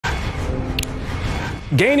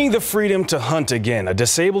Gaining the freedom to hunt again, a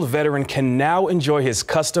disabled veteran can now enjoy his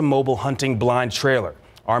custom mobile hunting blind trailer.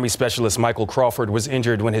 Army Specialist Michael Crawford was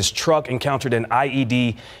injured when his truck encountered an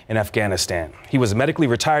IED in Afghanistan. He was medically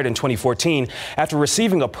retired in 2014 after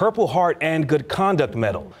receiving a Purple Heart and Good Conduct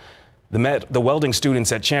Medal. The welding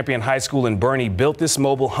students at Champion High School in Boerne built this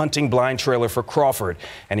mobile hunting blind trailer for Crawford,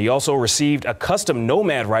 and he also received a custom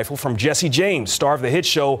Nomad rifle from Jesse James, star of the hit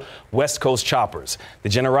show West Coast Choppers. The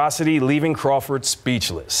generosity leaving Crawford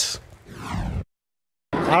speechless.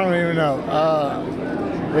 I don't even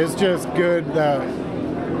know. It's just good that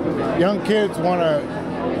young kids want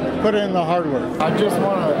to put in the hard work. I just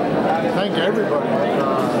want to thank everybody.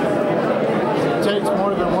 It takes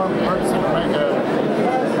more than one person to make an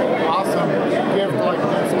awesome gift like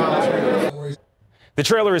this. The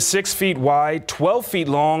trailer is 6 feet wide, 12 feet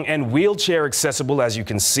long, and wheelchair accessible. As you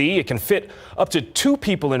can see, it can fit up to 2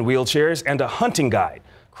 people in wheelchairs and a hunting guide.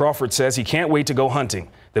 Crawford says he can't wait to go hunting.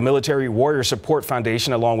 The Military Warrior Support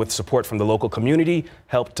Foundation, along with support from the local community,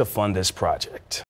 helped to fund this project.